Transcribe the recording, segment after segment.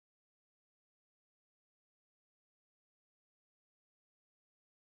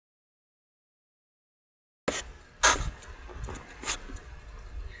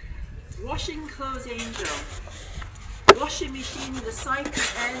Washing clothes angel. Washing machine, the cycle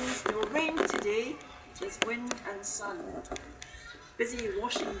ends. No rain today, just wind and sun. Busy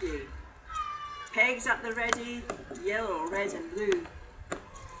washing day. Pegs at the ready, yellow, red and blue.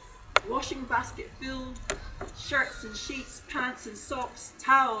 Washing basket full. Shirts and sheets, pants and socks.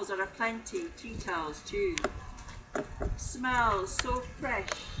 Towels are aplenty, tea towels too. Smells so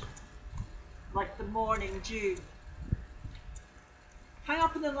fresh, like the morning dew. Hang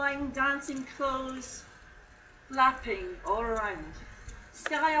up on the line, dancing clothes, flapping all around.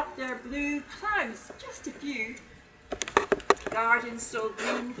 Sky up there blue, clouds, just a few. Garden so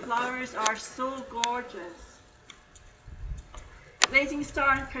green, flowers are so gorgeous. Blazing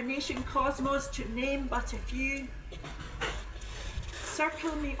star and carnation cosmos, to name but a few.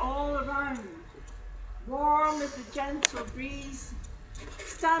 Circle me all around, warm as the gentle breeze.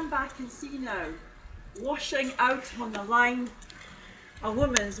 Stand back and see now, washing out on the line. A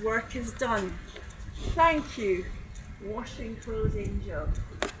woman's work is done. Thank you, Washing Clothes Angel.